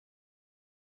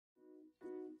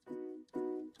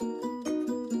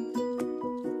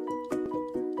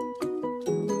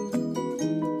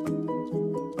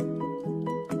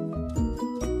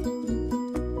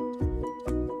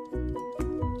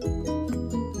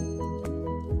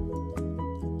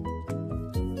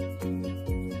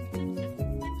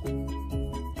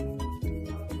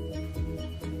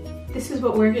This is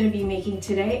what we're going to be making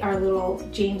today, our little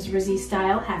James Rizzi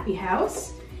style happy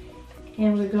house.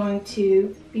 And we're going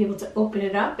to be able to open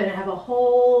it up and have a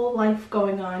whole life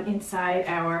going on inside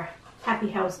our happy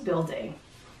house building.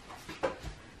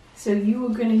 So you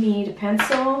are going to need a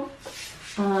pencil,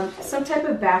 some type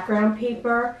of background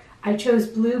paper. I chose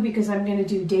blue because I'm going to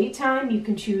do daytime. You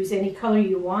can choose any color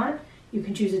you want. You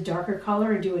can choose a darker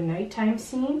color and do a nighttime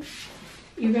scene.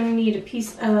 You're going to need a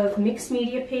piece of mixed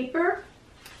media paper.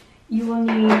 You will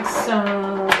need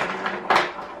some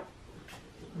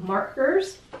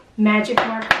markers, magic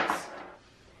markers.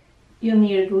 You'll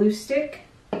need a glue stick,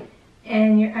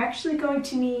 and you're actually going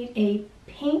to need a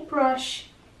paintbrush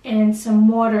and some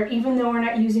water. Even though we're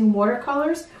not using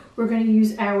watercolors, we're going to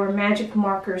use our magic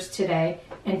markers today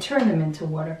and turn them into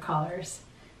watercolors.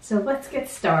 So let's get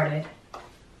started.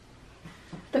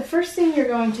 The first thing you're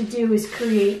going to do is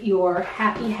create your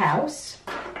happy house.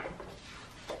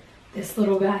 This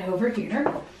little guy over here.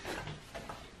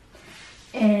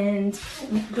 And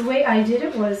the way I did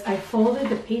it was I folded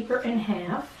the paper in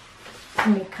half to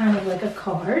make kind of like a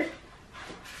card.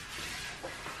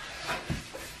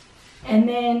 And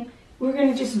then we're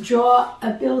going to just draw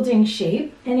a building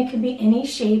shape, and it can be any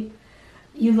shape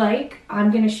you like. I'm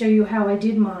going to show you how I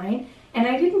did mine. And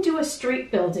I didn't do a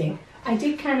straight building. I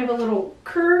did kind of a little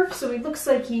curve, so he looks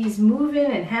like he's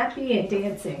moving and happy and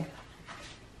dancing.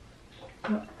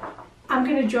 I'm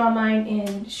going to draw mine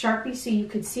in Sharpie so you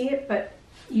could see it, but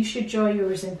you should draw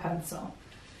yours in pencil.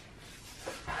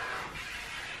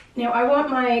 Now I want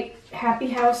my happy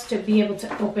house to be able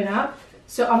to open up,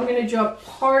 so I'm going to draw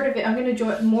part of it. I'm going to draw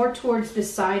it more towards the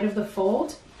side of the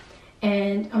fold,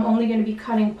 and I'm only going to be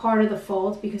cutting part of the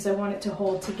fold because I want it to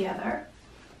hold together.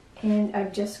 And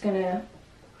I'm just going to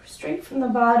straight from the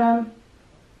bottom,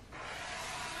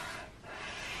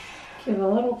 give a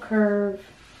little curve,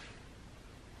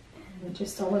 and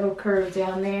just a little curve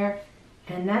down there,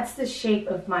 and that's the shape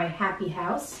of my happy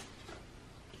house.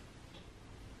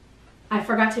 I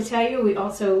forgot to tell you, we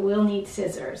also will need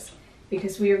scissors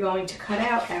because we are going to cut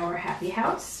out our happy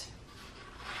house.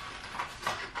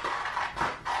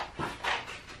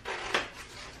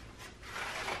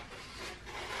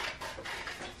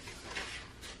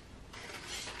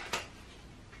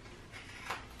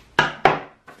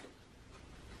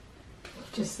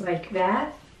 Just like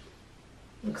that.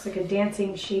 Looks like a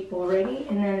dancing shape already,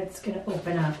 and then it's going to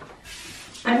open up.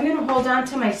 I'm going to hold on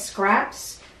to my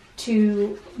scraps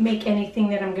to make anything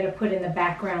that I'm going to put in the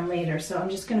background later. So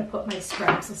I'm just going to put my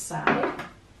scraps aside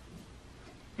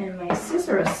and my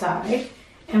scissor aside,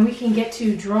 and we can get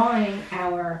to drawing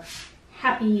our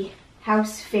happy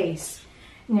house face.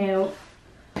 Now,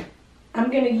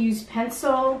 I'm going to use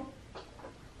pencil.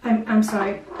 I'm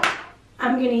sorry.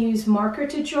 I'm going to use marker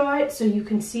to draw it so you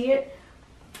can see it,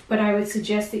 but I would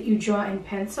suggest that you draw in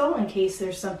pencil in case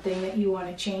there's something that you want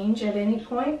to change at any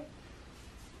point.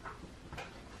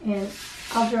 And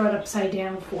I'll draw it upside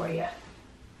down for you.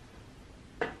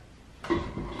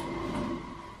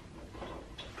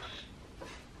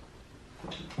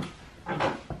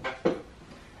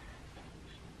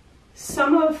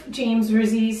 Some of James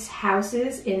Rizzi's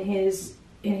houses in his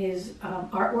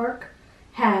artwork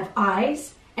have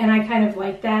eyes. And I kind of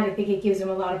like that. I think it gives them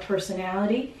a lot of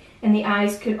personality. And the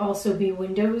eyes could also be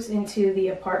windows into the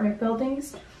apartment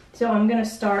buildings. So I'm going to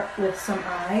start with some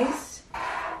eyes.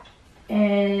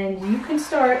 And you can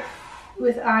start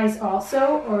with eyes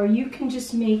also, or you can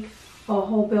just make a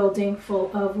whole building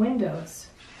full of windows.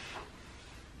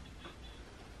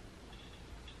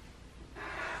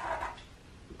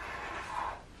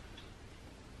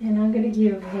 And I'm going to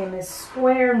give him a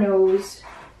square nose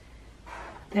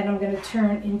that I'm going to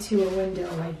turn into a window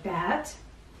like that.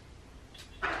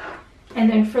 And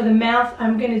then for the mouth,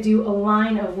 I'm going to do a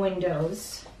line of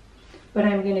windows, but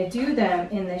I'm going to do them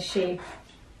in the shape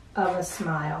of a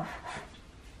smile.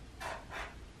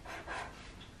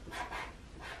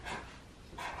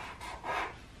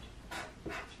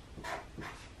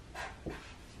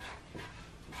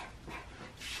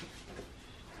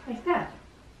 Like that.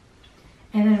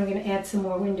 And then I'm going to add some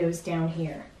more windows down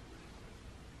here.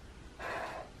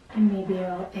 And maybe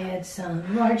I'll add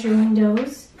some larger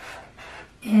windows.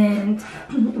 And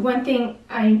one thing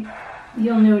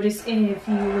you'll notice if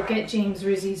you look at James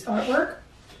Rizzi's artwork,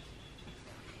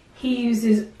 he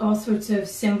uses all sorts of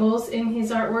symbols in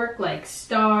his artwork, like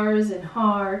stars and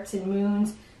hearts and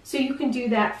moons. So you can do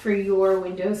that for your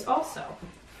windows also.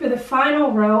 For the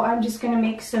final row, I'm just going to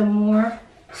make some more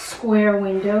square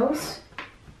windows.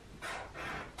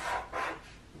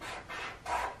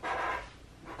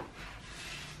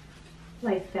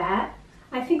 Like that.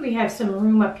 I think we have some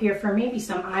room up here for maybe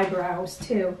some eyebrows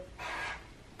too.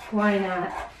 Why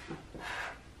not?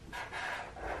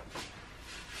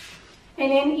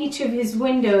 And in each of his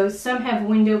windows, some have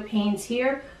window panes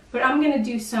here, but I'm going to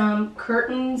do some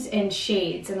curtains and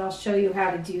shades, and I'll show you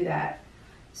how to do that.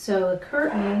 So the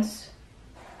curtains,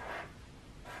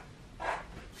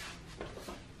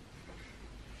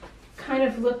 kind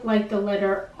of look like the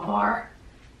letter R.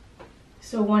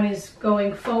 So one is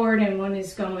going forward and one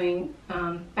is going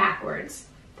backwards.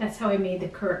 That's how I made the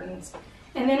curtains.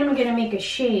 And then I'm going to make a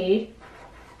shade.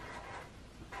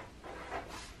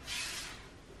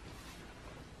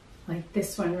 Like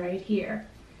this one right here.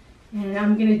 And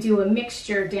I'm going to do a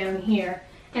mixture down here.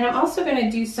 And I'm also going to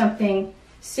do something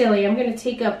silly. I'm going to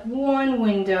take up one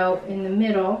window in the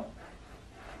middle.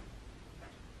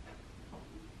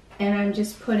 And I'm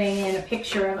just putting in a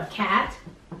picture of a cat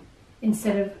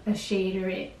instead of a shade or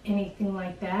anything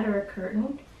like that, or a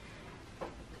curtain.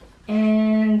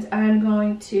 And I'm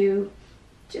going to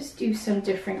just do some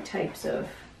different types of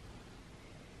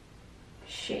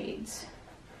shades.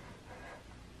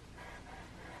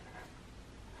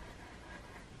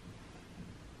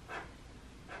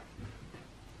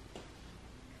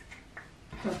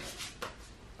 Okay.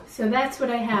 So that's what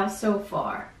I have so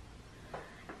far.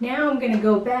 Now I'm going to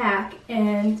go back,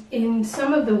 and in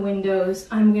some of the windows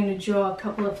I'm going to draw a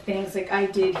couple of things like I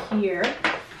did here.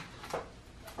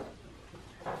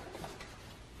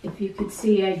 If you could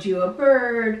see, I drew a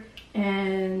bird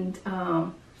and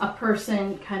a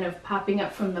person kind of popping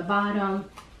up from the bottom.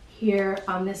 Here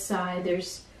on this side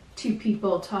there's two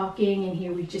people talking, and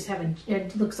here we just have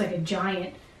it looks like a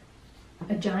giant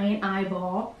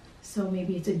eyeball, so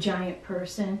maybe it's a giant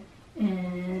person.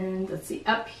 And let's see,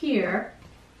 up here,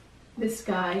 this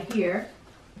guy here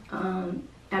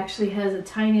actually has a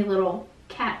tiny little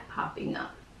cat popping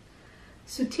up.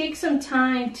 So take some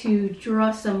time to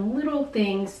draw some little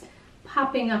things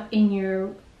popping up in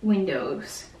your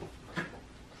windows.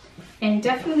 And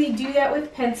definitely do that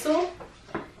with pencil.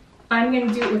 I'm going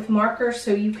to do it with marker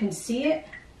so you can see it.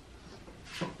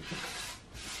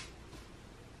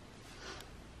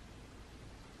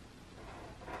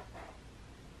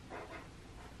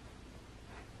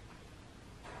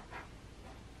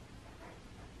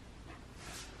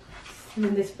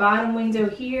 In this bottom window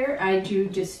here, I drew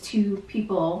just two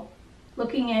people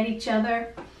looking at each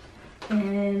other.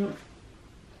 And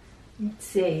let's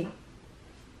see,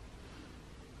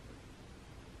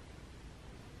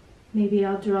 maybe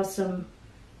I'll draw some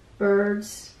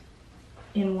birds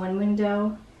in one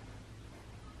window.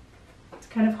 It's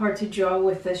kind of hard to draw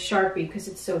with the Sharpie because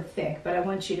it's so thick, but I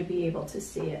want you to be able to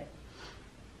see it.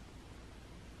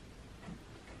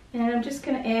 And I'm just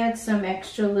going to add some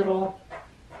extra little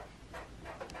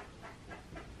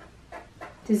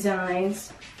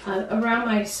designs around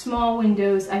my small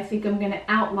windows. I think I'm going to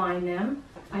outline them.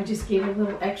 I just gave a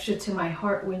little extra to my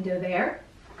heart window there.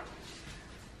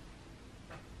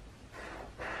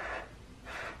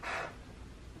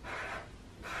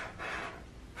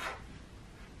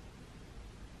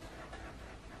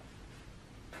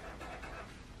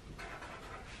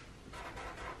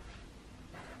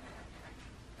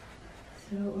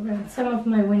 So around some of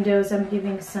my windows I'm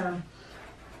giving some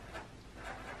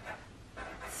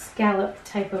scallop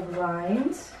type of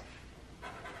lines,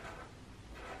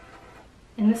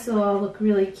 and this will all look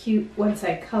really cute once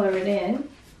I color it in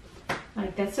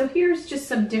like that. So here's just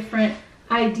some different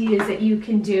ideas that you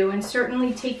can do, and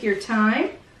certainly take your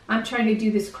time. I'm trying to do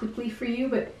this quickly for you,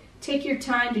 but take your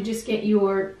time to just get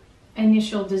your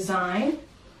initial design.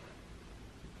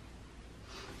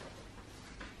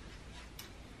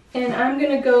 And I'm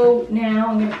going to go now,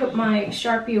 I'm going to put my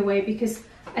Sharpie away because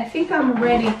I think I'm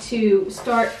ready to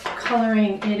start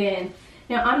coloring it in.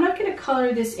 Now I'm not going to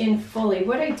color this in fully.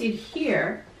 What I did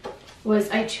here was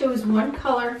I chose one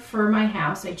color for my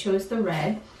house. I chose the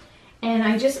red, and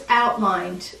I just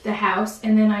outlined the house,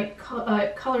 and then I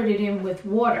colored it in with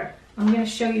water. I'm going to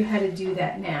show you how to do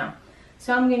that now.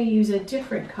 So I'm going to use a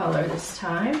different color this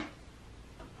time.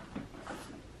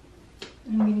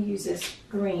 I'm going to use this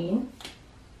green,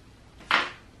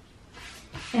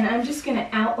 and I'm just going to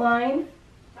outline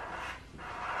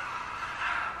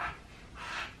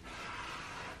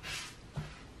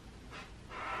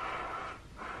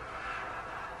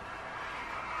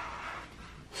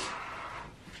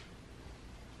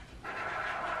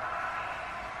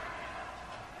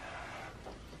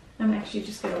I'm actually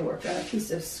just going to work on a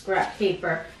piece of scrap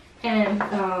paper, and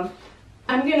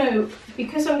I'm going to,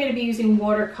 because I'm going to be using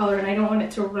watercolor and I don't want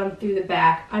it to run through the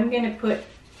back, I'm going to put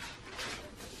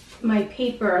my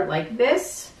paper like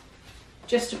this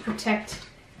just to protect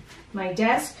my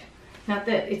desk. Not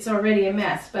that it's already a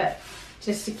mess, but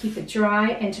just to keep it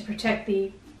dry and to protect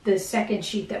the second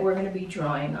sheet that we're going to be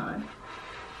drawing on.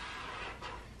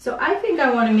 So I think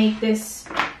I want to make this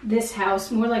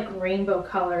house more like rainbow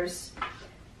colors.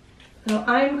 So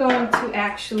I'm going to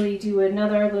actually do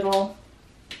another little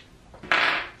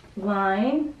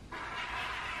line.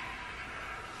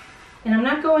 And I'm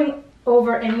not going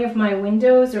over any of my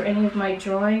windows or any of my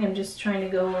drawing. I'm just trying to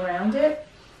go around it.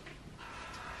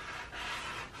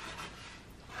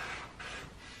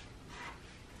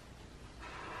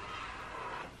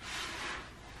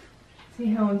 See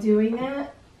how I'm doing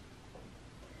that?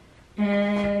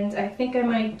 And I think I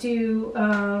might do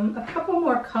a couple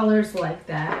more colors like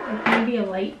that, like maybe a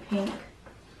light pink.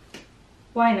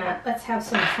 Why not? Let's have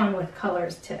some fun with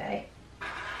colors today.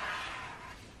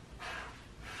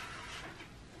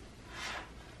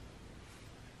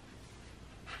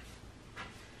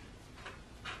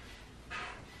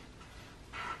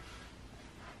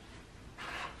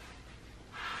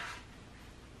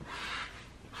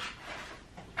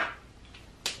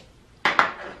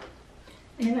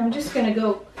 And I'm just going to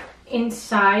go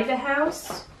inside the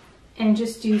house and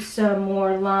just do some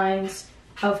more lines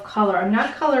of color. I'm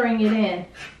not coloring it in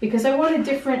because I want a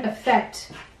different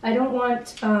effect. I don't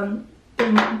want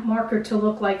the marker to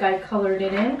look like I colored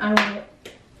it in. I want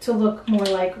it to look more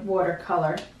like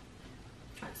watercolor.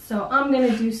 So I'm going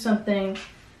to do something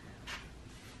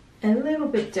a little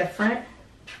bit different.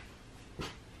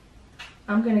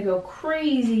 I'm going to go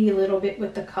crazy a little bit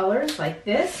with the colors like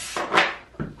this.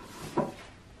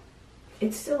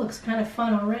 It still looks kind of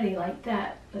fun already like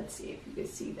that. Let's see if you can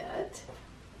see that.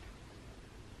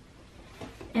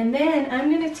 And then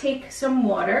I'm going to take some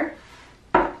water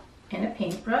and a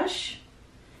paintbrush.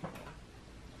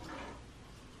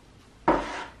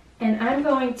 And I'm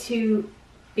going to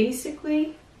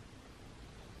basically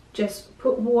just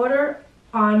put water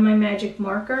on my magic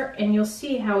marker, and you'll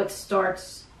see how it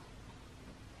starts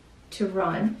to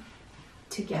run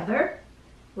together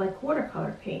like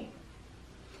watercolor paint.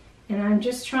 And I'm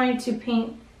just trying to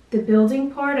paint the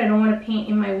building part. I don't want to paint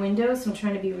in my windows, so I'm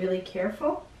trying to be really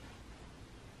careful.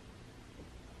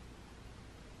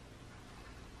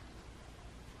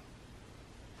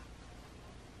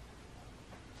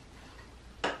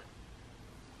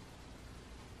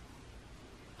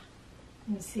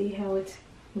 And see how it's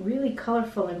really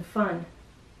colorful and fun.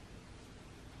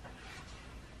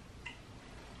 I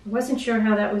wasn't sure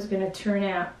how that was going to turn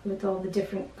out with all the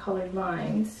different colored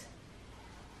lines,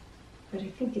 but I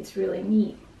think it's really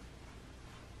neat.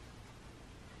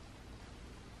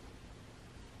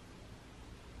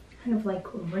 Kind of like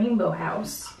a rainbow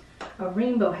house, a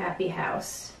rainbow happy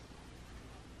house.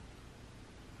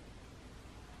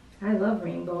 I love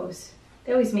rainbows.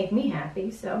 They always make me happy,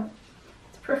 so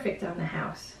it's perfect on the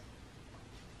house.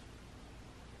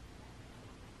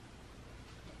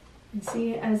 And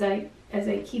see, as I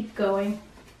keep going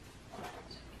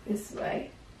this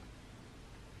way,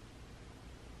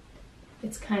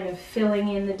 it's kind of filling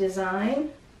in the design.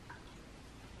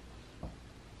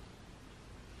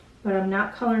 But I'm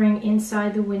not coloring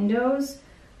inside the windows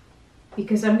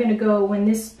because I'm going to go, when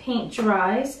this paint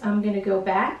dries, I'm going to go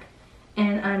back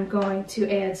and I'm going to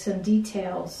add some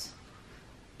details.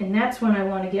 And that's when I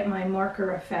want to get my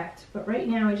marker effect. But right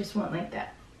now I just want like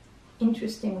that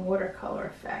interesting watercolor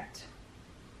effect.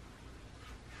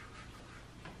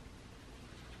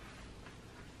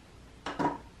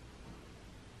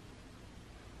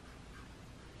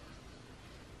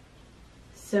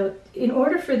 So in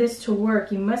order for this to work,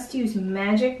 you must use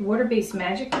water-based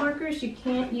magic markers. You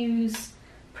can't use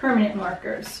permanent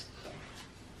markers.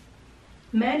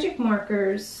 Magic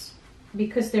markers,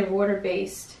 because they're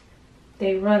water-based,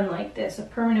 they run like this. A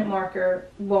permanent marker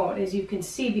won't, as you can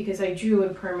see, because I drew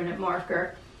a permanent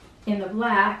marker in the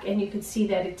black, and you could see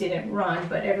that it didn't run,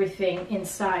 but everything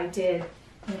inside did.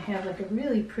 And I have like a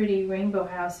really pretty rainbow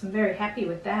house. I'm very happy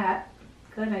with that.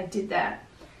 Glad I did that.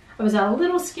 I was a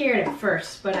little scared at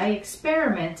first, but I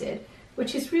experimented,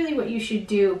 which is really what you should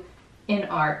do in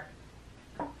art.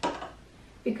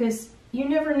 Because you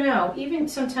never know. Even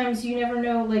sometimes you never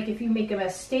know, like if you make a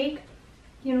mistake,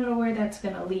 you don't know where that's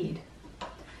going to lead.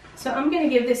 So I'm going to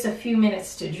give this a few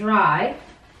minutes to dry,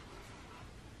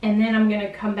 and then I'm going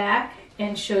to come back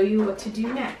and show you what to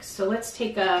do next. So let's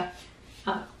take a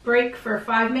break for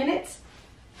 5 minutes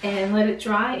and let it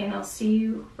dry, and I'll see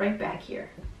you right back here.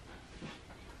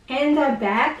 And I'm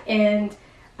back, and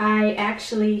I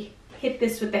actually hit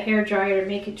this with the hairdryer to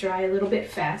make it dry a little bit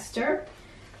faster.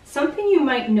 Something you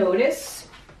might notice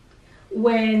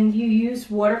when you use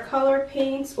watercolor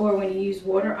paints or when you use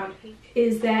water on paint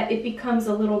is that it becomes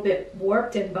a little bit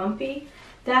warped and bumpy.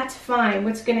 That's fine.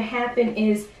 What's going to happen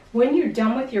is when you're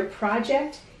done with your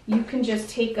project, you can just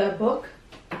take a book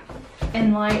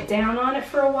and lie it down on it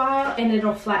for a while, and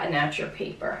it'll flatten out your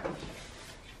paper.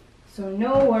 So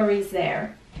no worries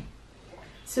there.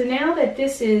 So now that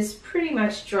this is pretty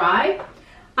much dry,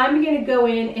 I'm going to go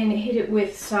in and hit it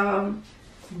with some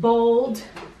bold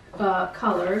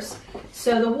colors.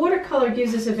 So the watercolor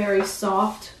gives us a very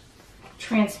soft,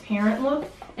 transparent look,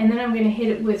 and then I'm going to hit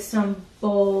it with some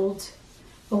bold,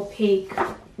 opaque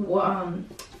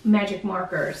magic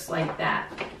markers like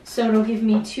that. So it'll give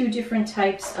me two different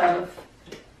types of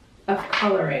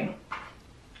coloring.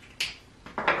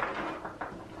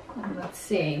 And let's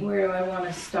see, where do I want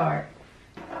to start?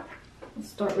 Let's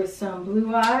start with some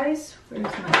blue eyes. Where's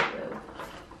my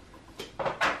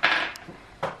blue?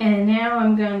 And now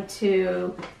I'm going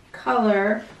to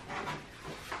color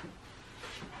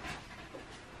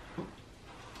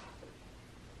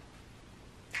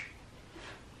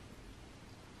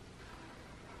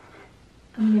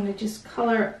I'm going to just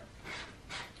color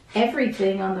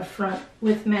everything on the front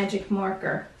with magic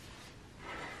marker.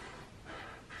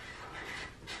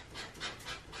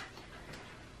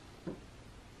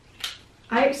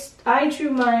 I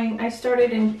drew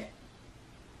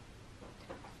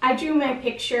my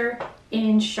picture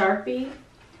in Sharpie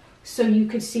so you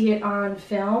could see it on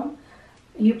film.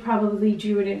 You probably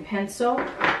drew it in pencil.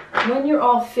 When you're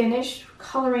all finished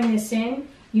coloring this in,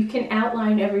 you can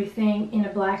outline everything in a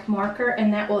black marker,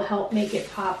 and that will help make it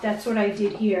pop. That's what I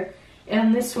did here.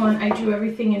 And this one, I drew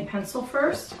everything in pencil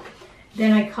first.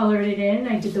 Then I colored it in.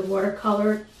 I did the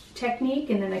watercolor technique,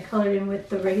 and then I colored in with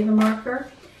the regular marker.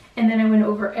 And then I went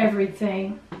over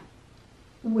everything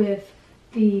with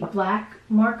the black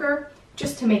marker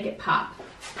just to make it pop.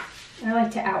 And I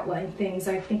like to outline things.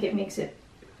 I think it makes it,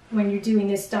 when you're doing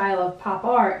this style of pop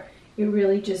art, it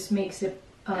really just makes it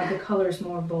the colors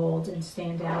more bold and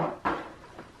stand out.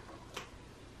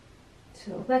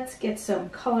 So let's get some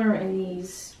color in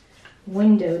these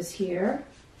windows here.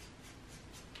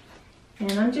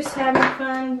 And I'm just having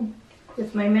fun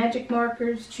with my magic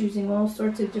markers, choosing all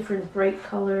sorts of different bright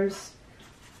colors.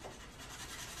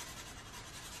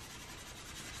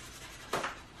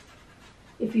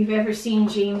 If you've ever seen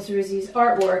James Rizzi's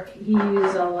artwork, he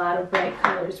uses a lot of bright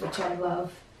colors, which I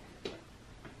love.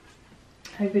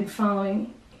 I've been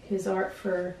following his art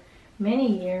for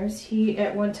many years. He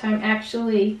at one time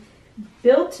actually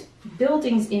built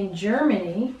buildings in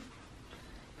Germany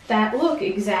that look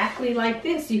exactly like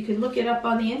this. You could look it up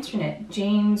on the internet,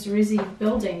 James Rizzi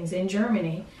buildings in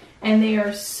Germany. And they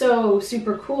are so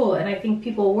super cool, and I think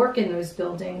people work in those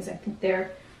buildings. I think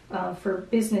they're for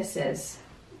businesses.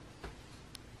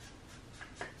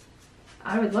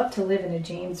 I would love to live in a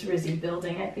James Rizzi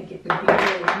building. I think it would be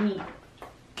really neat.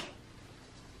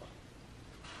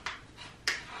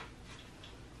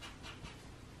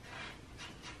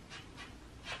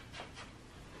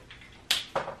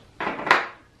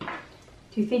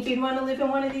 Do you think you'd want to live in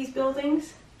one of these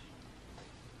buildings?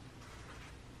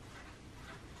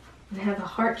 And have a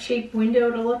heart-shaped window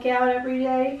to look out every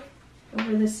day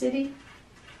over the city?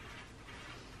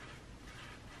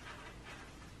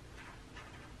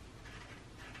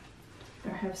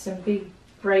 Or have some big,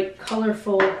 bright,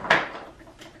 colorful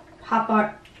pop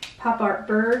art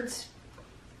birds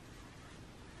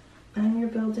on your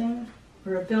building?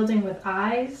 Or a building with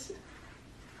eyes?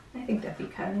 I think that'd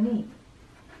be kind of neat.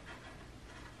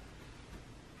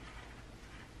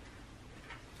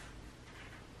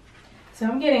 So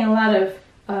I'm getting a lot of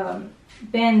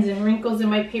bends and wrinkles in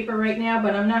my paper right now,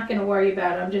 but I'm not going to worry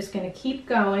about it. I'm just going to keep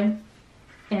going.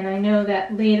 And I know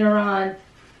that later on,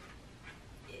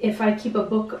 if I keep a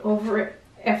book over it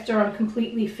after I'm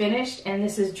completely finished and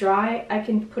this is dry, I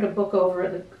can put a book over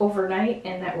it overnight,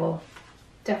 and that will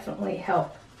definitely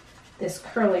help this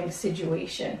curling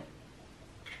situation.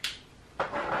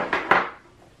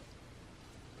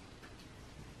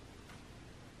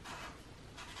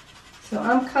 So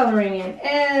I'm coloring in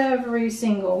every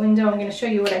single window. I'm going to show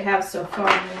you what I have so far,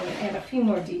 and then I'm going to add a few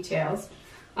more details.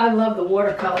 I love the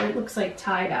watercolor. It looks like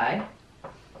tie-dye.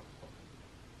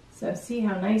 So see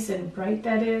how nice and bright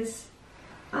that is?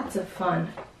 Lots of fun.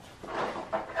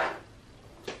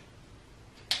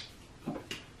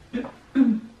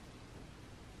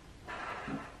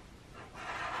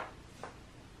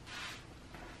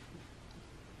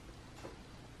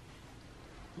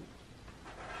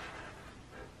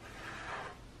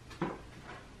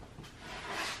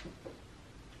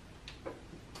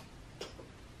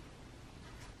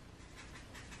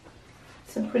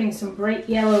 So I'm putting some bright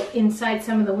yellow inside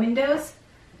some of the windows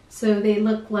so they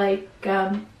look like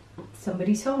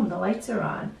somebody's home. The lights are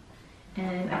on.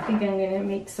 And I think I'm going to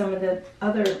make some of the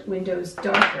other windows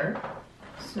darker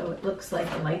so it looks like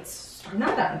the lights are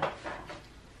not on.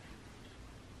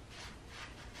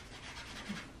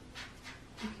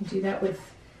 You can do that with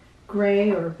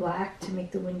gray or black to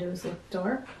make the windows look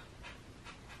dark.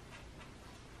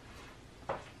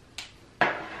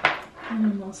 And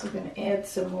I'm also going to add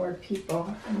some more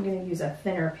people. I'm going to use a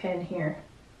thinner pen here.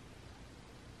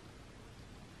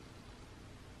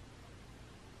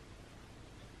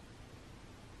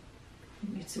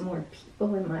 Get some more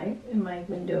people in my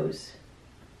windows.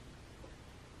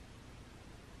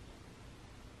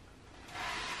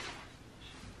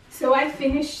 So I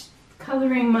finished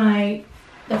coloring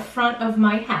the front of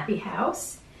my happy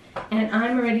house, and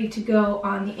I'm ready to go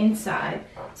on the inside.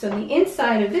 So the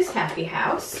inside of this happy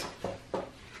house,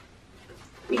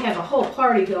 we have a whole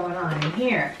party going on in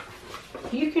here.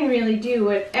 You can really do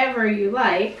whatever you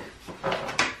like.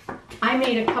 I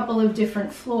made a couple of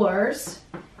different floors,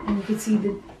 and you can see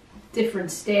the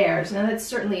different stairs. Now that's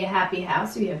certainly a happy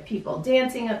house. We have people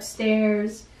dancing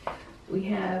upstairs. We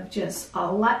have just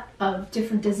a lot of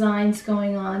different designs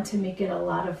going on to make it a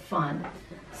lot of fun.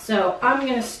 So I'm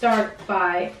going to start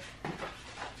by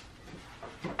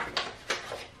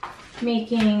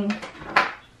making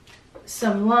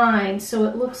some lines so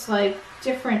it looks like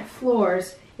different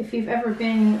floors. If you've ever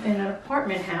been in an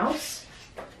apartment house,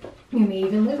 you may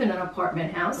even live in an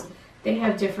apartment house, they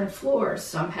have different floors.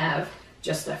 Some have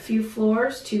just a few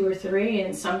floors, 2 or 3,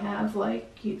 and some have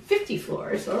like 50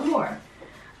 floors or more.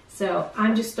 So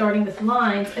I'm just starting with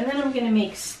lines, and then I'm going to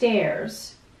make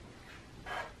stairs.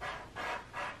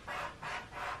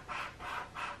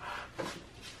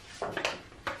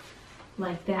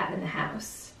 Like that in the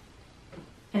house.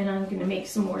 And I'm going to make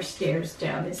some more stairs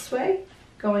down this way,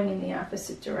 going in the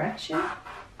opposite direction.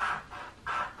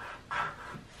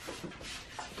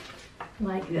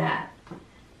 Like that.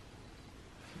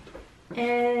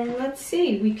 And let's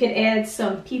see, we could add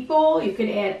some people, you could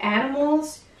add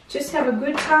animals, just have a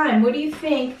good time. What do you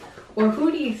think, or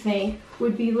who do you think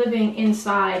would be living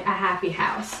inside a happy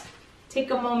house?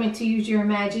 Take a moment to use your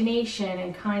imagination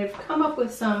and kind of come up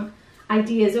with some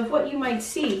ideas of what you might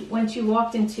see once you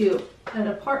walked into an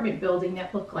apartment building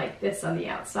that looked like this on the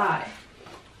outside.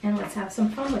 And let's have some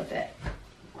fun with it.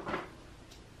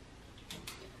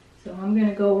 So I'm going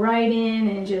to go right in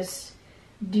and just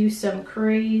do some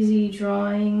crazy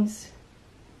drawings.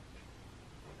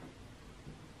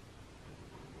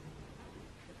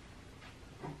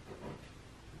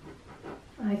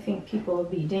 I think people will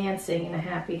be dancing in a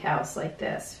happy house like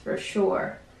this, for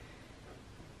sure.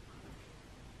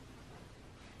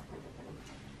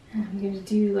 And I'm going to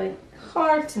do like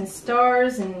hearts and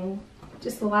stars and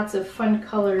just lots of fun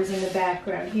colors in the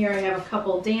background. Here I have a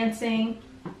couple dancing.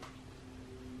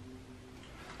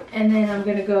 And then I'm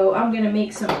going to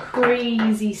make some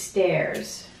crazy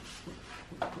stairs.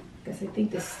 Because I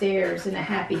think the stairs in a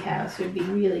happy house would be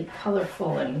really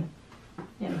colorful and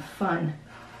fun.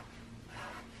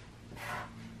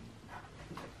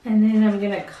 And then I'm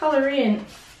going to color in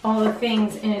all the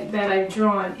things that I've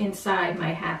drawn inside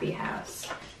my happy house.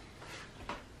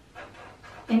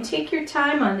 And take your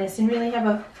time on this and really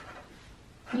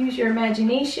use your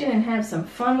imagination and have some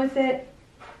fun with it.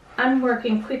 I'm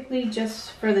working quickly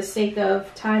just for the sake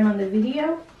of time on the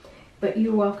video, but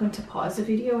you're welcome to pause the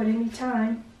video at any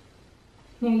time.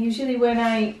 You know, usually when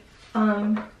I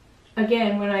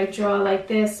draw like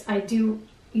this, I do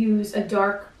use a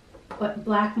dark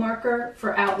black marker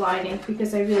for outlining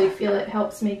because I really feel it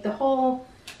helps make the whole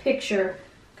picture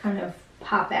kind of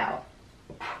pop out.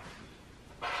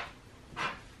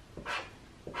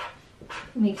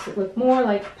 Makes it look more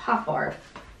like pop art.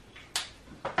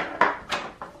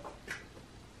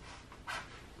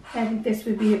 I think this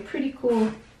would be a pretty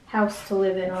cool house to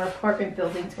live in or apartment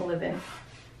building to live in.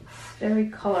 It's very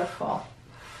colorful.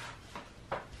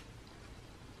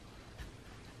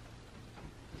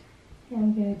 And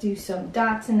I'm going to do some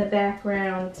dots in the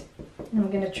background. And I'm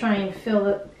going to try and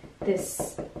fill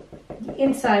the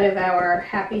inside of our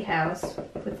happy house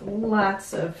with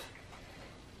lots of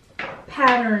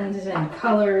patterns and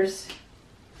colors.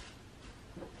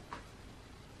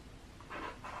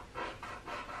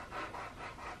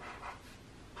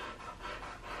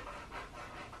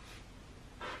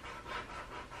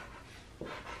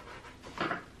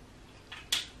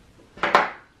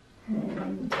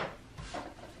 And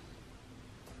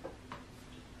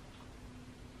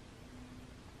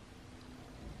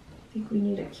I think we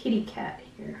need a kitty cat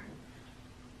here,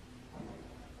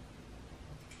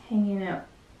 hanging out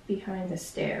behind the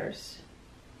stairs.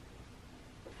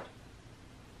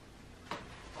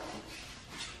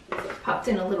 Popped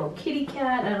in a little kitty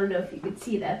cat. I don't know if you could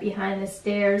see that behind the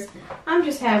stairs. I'm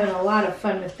just having a lot of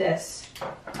fun with this.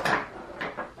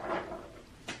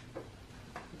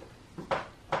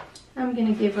 I'm going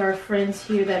to give our friends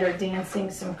here that are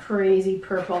dancing some crazy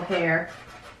purple hair.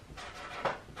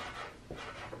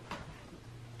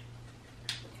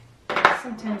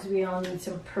 we all need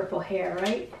some purple hair,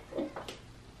 right?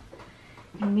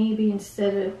 And maybe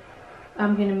instead of,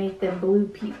 I'm gonna make them blue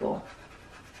people.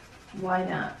 Why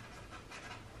not?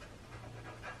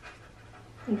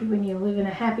 Maybe when you live in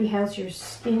a happy house, your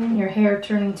skin and your hair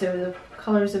turn into the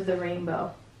colors of the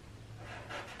rainbow.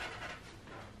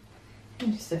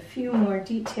 And just a few more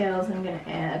details I'm gonna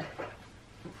add.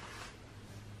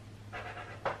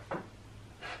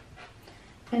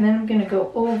 And then I'm gonna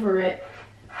go over it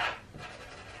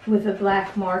with a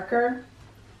black marker,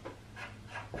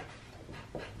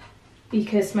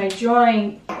 because my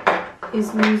drawing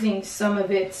is losing some of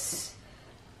its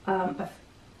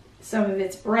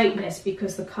brightness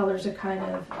because the colors are kind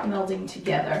of melding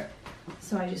together.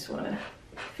 So I just want to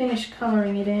finish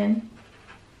coloring it in.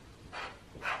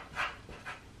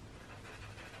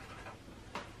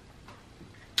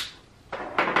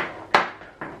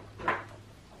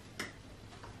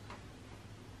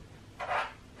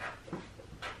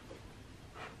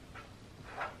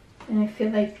 And I feel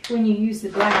like when you use the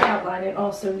black outline, it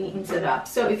also neatens it up.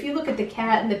 So if you look at the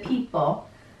cat and the people,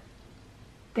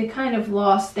 they kind of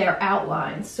lost their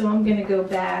outlines. So I'm going to go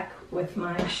back with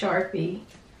my Sharpie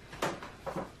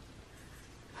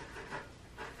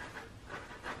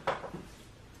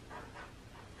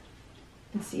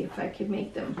and see if I could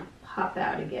make them pop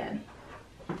out again.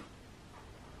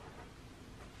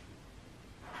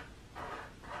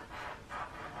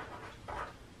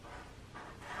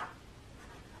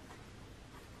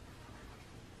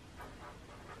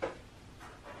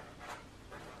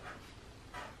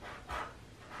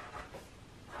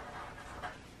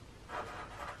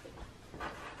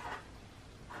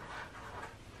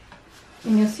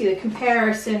 And you'll see the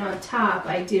comparison on top.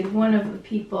 I did one of the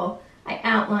people, I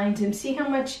outlined him. See how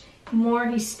much more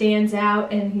he stands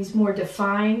out and he's more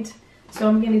defined? So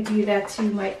I'm going to do that to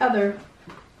my other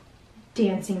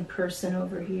dancing person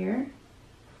over here.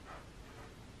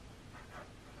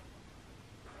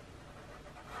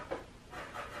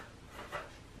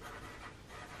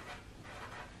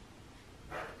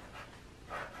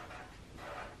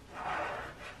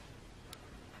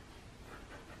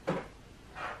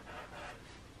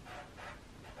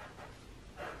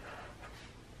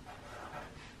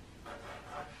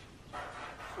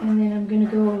 And then I'm going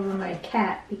to go over my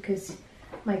cat because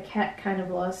my cat kind of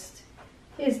lost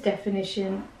his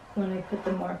definition when I put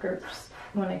the markers,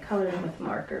 when I colored him with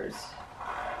markers.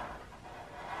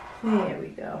 There we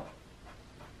go.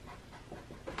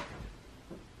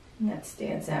 And that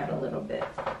stands out a little bit.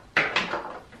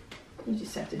 You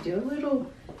just have to do a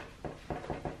little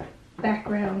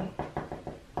background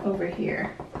over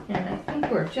here. And I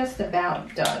think we're just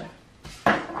about done.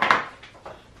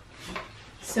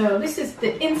 So this is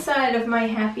the inside of my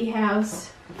happy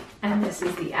house, and this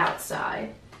is the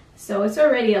outside. So it's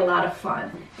already a lot of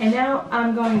fun. And now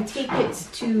I'm going to take it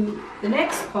to the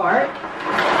next part.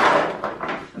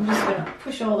 I'm just going to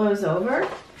push all those over.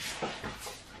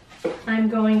 I'm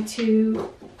going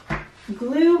to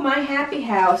glue my happy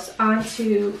house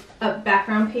onto a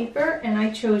background paper, and I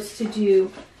chose to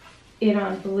do it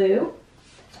on blue.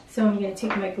 So I'm going to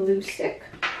take my glue stick.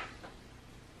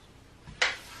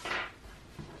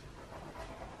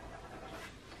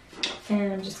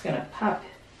 And I'm just going to pop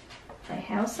my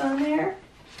house on there.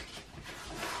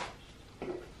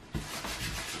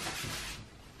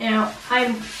 Now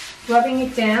I'm rubbing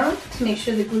it down to make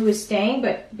sure the glue is staying,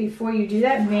 but before you do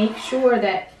that, make sure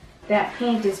that that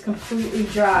paint is completely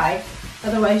dry.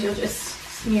 Otherwise you'll just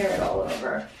smear it all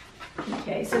over.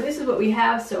 Okay, so this is what we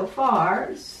have so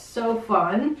far. So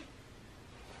fun.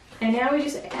 And now we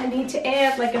just need to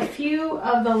add like a few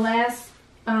of the last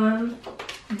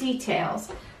details.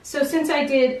 So since I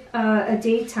did a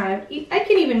daytime, I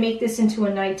can even make this into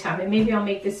a nighttime, and maybe I'll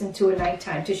make this into a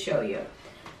nighttime to show you.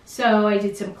 So I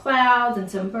did some clouds and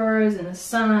some birds and the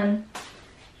sun,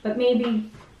 but maybe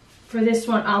for this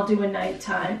one I'll do a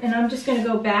nighttime. And I'm just going to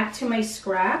go back to my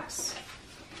scraps,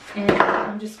 and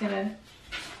I'm just going to,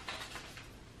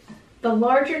 the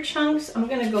larger chunks, I'm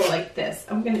going to go like this.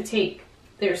 I'm going to take,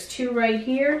 there's two right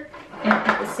here, and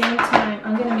at the same time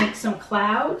I'm going to make some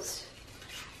clouds.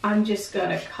 I'm just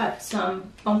going to cut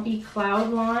some bumpy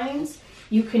cloud lines.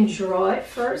 You can draw it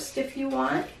first if you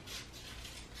want.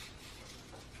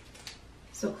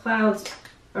 So clouds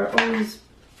are always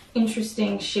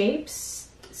interesting shapes,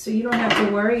 so you don't have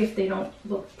to worry if they don't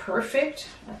look perfect,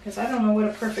 because I don't know what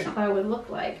a perfect cloud would look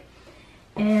like.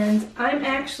 And I'm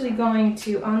actually going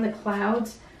to, on the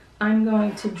clouds, I'm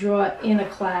going to draw in a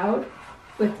cloud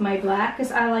with my black,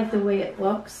 because I like the way it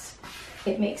looks.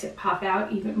 It makes it pop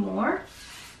out even more.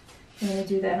 I'm going to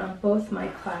do that on both my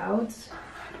clouds.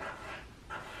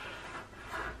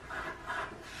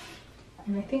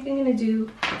 And I think I'm gonna do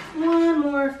one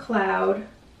more cloud,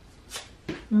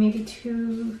 maybe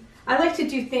two. I like to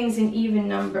do things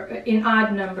in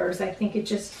odd numbers. I think it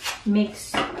just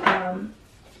makes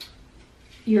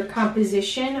your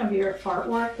composition of your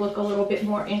artwork look a little bit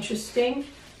more interesting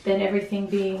than everything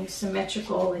being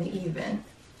symmetrical and even.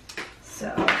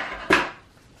 So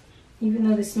even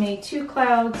though this made 2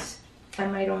 clouds, I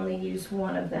might only use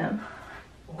one of them,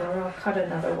 or I'll cut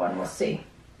another one, we'll see.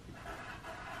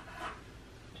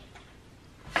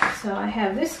 So I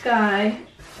have this guy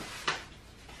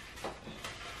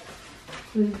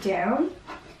glued down,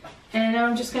 and now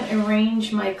I'm just going to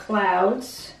arrange my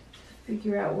clouds,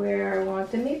 figure out where I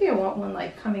want them. Maybe I want one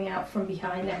like coming out from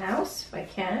behind the house if I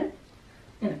can,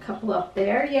 and a couple up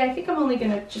there. Yeah, I think I'm only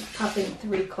going to just pop in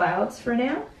 3 clouds for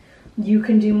now. You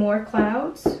can do more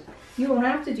clouds. You don't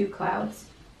have to do clouds.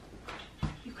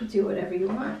 You could do whatever you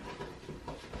want.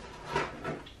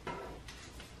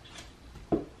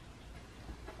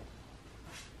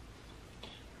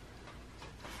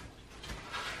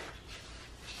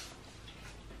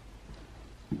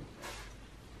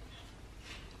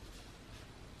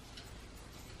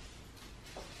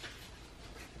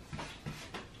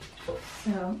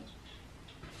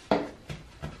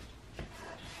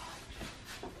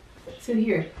 So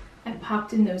here, I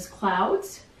popped in those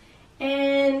clouds,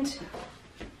 and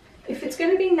if it's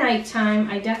going to be nighttime,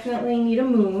 I definitely need a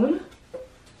moon.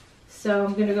 So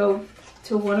I'm going to go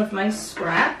to one of my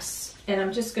scraps, and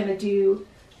I'm just going to do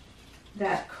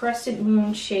that crescent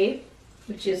moon shape,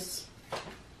 which is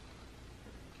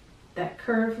that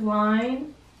curved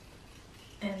line,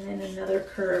 and then another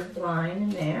curved line in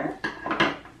there,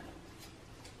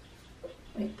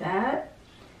 like that.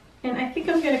 And I think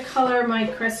I'm going to color my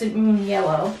crescent moon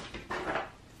yellow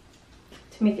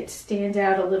to make it stand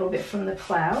out a little bit from the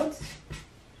clouds.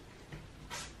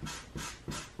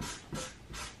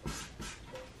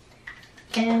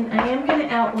 And I am going to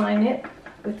outline it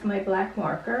with my black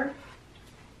marker.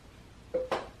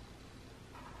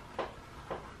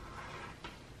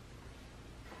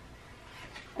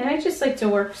 And I just like to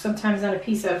work sometimes on a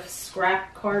piece of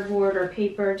scrap cardboard or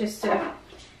paper just to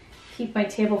keep my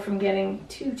table from getting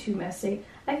too messy.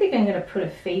 I think I'm going to put a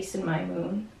face in my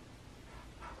moon.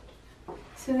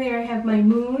 So there I have my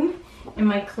moon and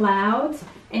my clouds,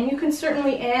 and you can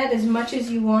certainly add as much as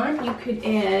you want. You could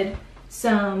add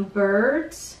some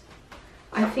birds.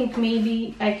 I think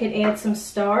maybe I could add some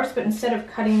stars, but instead of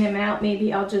cutting them out,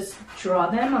 maybe I'll just draw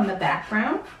them on the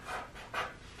background.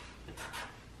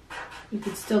 You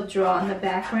could still draw on the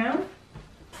background.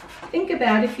 Think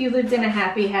about if you lived in a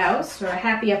happy house or a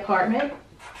happy apartment,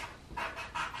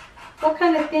 what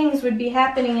kind of things would be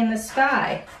happening in the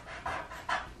sky?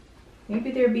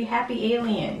 Maybe there'd be happy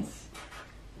aliens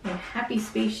and happy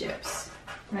spaceships,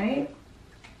 right?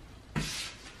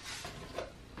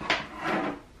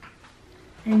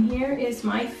 And here is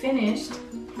my finished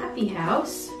happy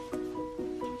house.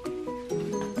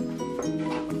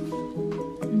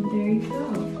 And there you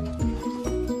go.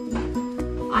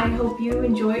 I hope you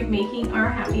enjoyed making our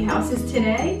happy houses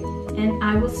today, and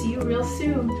I will see you real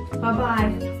soon.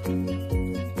 Bye-bye.